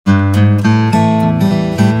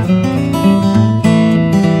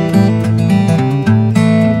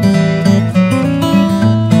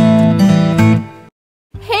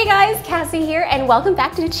welcome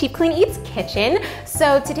back to the Cheap Clean Eats kitchen.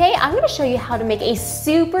 So today I'm going to show you how to make a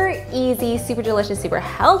super easy, super delicious, super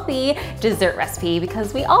healthy dessert recipe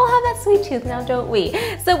because we all have that sweet tooth now, don't we?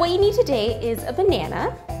 So what you need today is a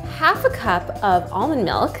banana, half a cup of almond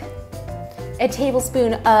milk, a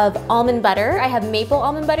tablespoon of almond butter. I have maple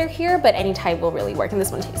almond butter here, but any type will really work, and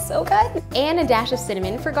this one tastes so good. And a dash of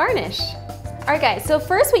cinnamon for garnish. All right guys, so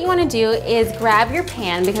first what you wanna do is grab your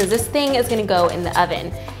pan because this thing is gonna go in the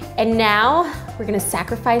oven. And now we're gonna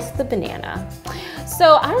sacrifice the banana.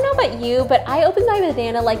 So I don't know about you, but I open my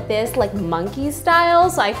banana like this, like monkey style,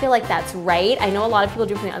 so I feel like that's right. I know a lot of people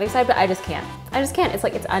do it from the other side, but I just can't. It's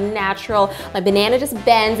like, it's unnatural. My banana just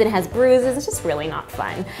bends and has bruises. It's just really not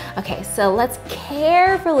fun. Okay, so let's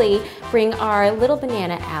carefully bring our little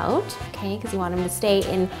banana out, okay, because you want them to stay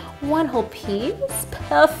in one whole piece.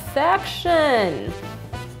 Perfection.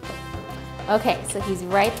 Okay, so he's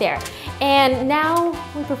right there. And now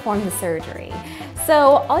we perform the surgery.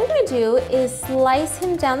 So all you're gonna do is slice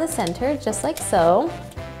him down the center, just like so.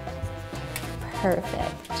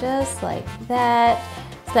 Perfect, just like that,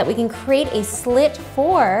 so that we can create a slit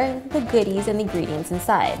for the goodies and the ingredients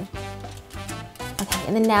inside. Okay,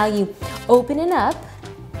 and then now you open it up,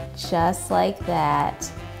 just like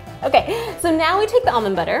that. Okay, so now we take the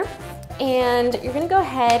almond butter, and you're gonna go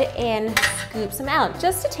ahead and scoop some out.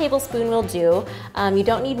 Just a tablespoon will do. You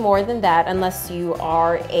don't need more than that unless you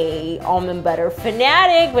are a almond butter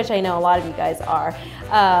fanatic, which I know a lot of you guys are.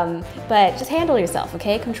 But just handle yourself,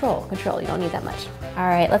 okay? Control, you don't need that much. All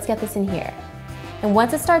right, let's get this in here. And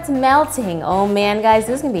once it starts melting, oh man, guys,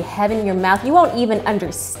 this is gonna be heaven in your mouth. You won't even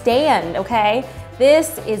understand, okay?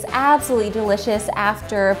 This is absolutely delicious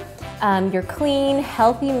after your clean,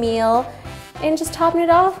 healthy meal, and just topping it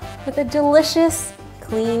off with a delicious,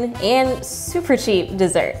 clean, and super cheap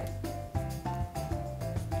dessert.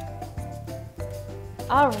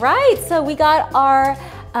 All right, so we got our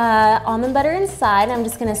almond butter inside. I'm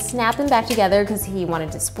just gonna snap them back together because he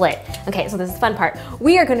wanted to split. Okay, so this is the fun part.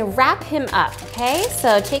 We are gonna wrap him up, okay?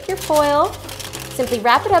 So take your foil, simply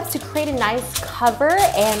wrap it up to create a nice cover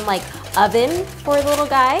and like oven for the little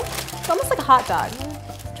guy. It's almost like a hot dog.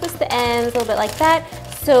 Twist the ends a little bit like that,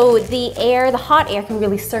 so the hot air can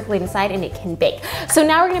really circulate inside and it can bake. So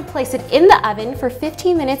now we're gonna place it in the oven for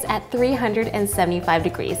 15 minutes at 375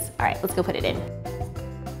 degrees. All right, let's go put it in.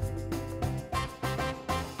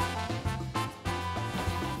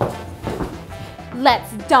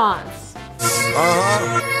 Let's dance.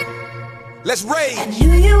 Let's rage. I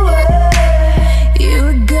knew you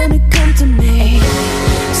were gonna come to me.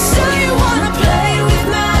 So you wanna play with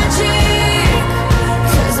magic?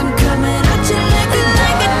 'Cause I'm coming at you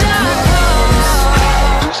like a dog.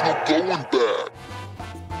 There's no going back.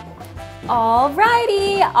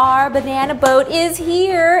 Alrighty, our banana boat is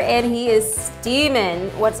here and he is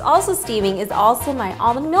steaming. What's also steaming is also my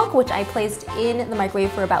almond milk, which I placed in the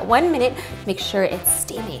microwave for about 1 minute to make sure it's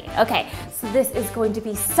steamy. Okay, so this is going to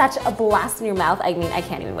be such a blast in your mouth. I mean, I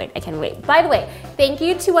can't even wait, I can't wait. By the way, thank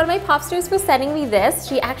you to one of my popsters for sending me this.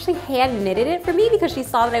 She actually hand knitted it for me because she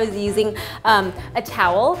saw that I was using a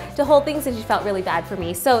towel to hold things and she felt really bad for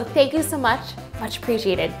me. So thank you so much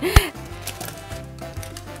appreciated.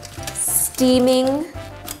 Steaming,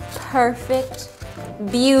 perfect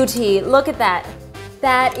beauty. Look at that.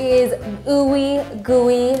 That is ooey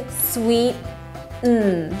gooey sweet.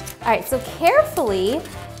 All right, so carefully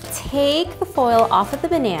take the foil off of the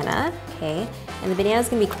banana, okay? And the banana is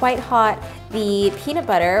gonna be quite hot. The peanut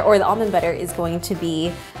butter or the almond butter is going to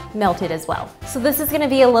be melted as well. So this is gonna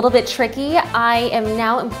be a little bit tricky. I am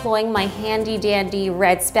now employing my handy dandy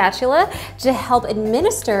red spatula to help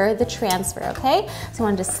administer the transfer, okay? So I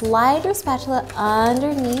want to slide your spatula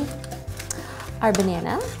underneath our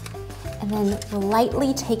banana and then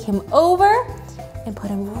lightly take him over and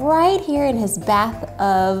put him right here in his bath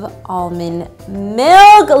of almond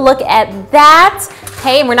milk. Look at that.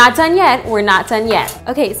 Okay, and we're not done yet. We're not done yet.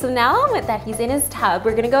 Okay, so now that he's in his tub,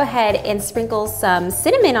 we're gonna go ahead and sprinkle some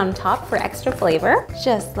cinnamon on top for extra flavor.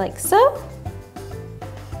 Just like so.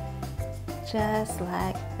 Just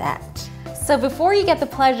like that. So before you get the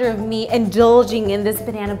pleasure of me indulging in this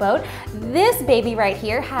banana boat, this baby right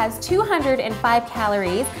here has 205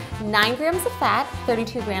 calories, 9 grams of fat,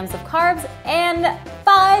 32 grams of carbs, and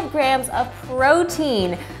 5 grams of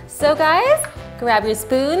protein. So guys, grab your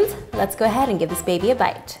spoons. Let's go ahead and give this baby a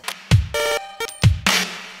bite.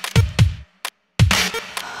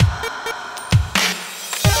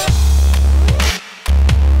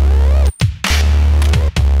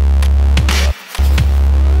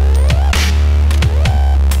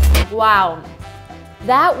 Wow,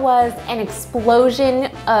 that was an explosion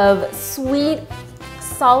of sweet,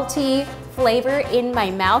 salty, flavor in my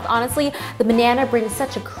mouth. Honestly, the banana brings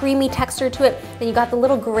such a creamy texture to it. Then you got the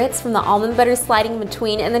little grits from the almond butter sliding in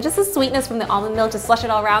between, and then just the sweetness from the almond milk to slush it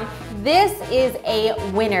all around. This is a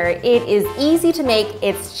winner. It is easy to make,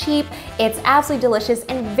 it's cheap, it's absolutely delicious,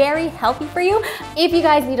 and very healthy for you. If you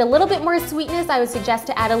guys need a little bit more sweetness, I would suggest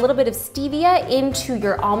to add a little bit of stevia into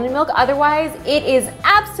your almond milk. Otherwise, it is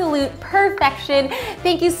absolute perfection.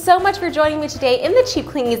 Thank you so much for joining me today in the Cheap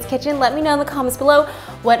Cleaning's Kitchen. Let me know in the comments below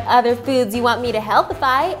what other foods you want me to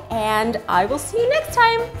healthify, and I will see you next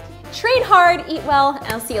time. Train hard, eat well, and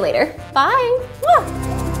I'll see you later. Bye. Mwah.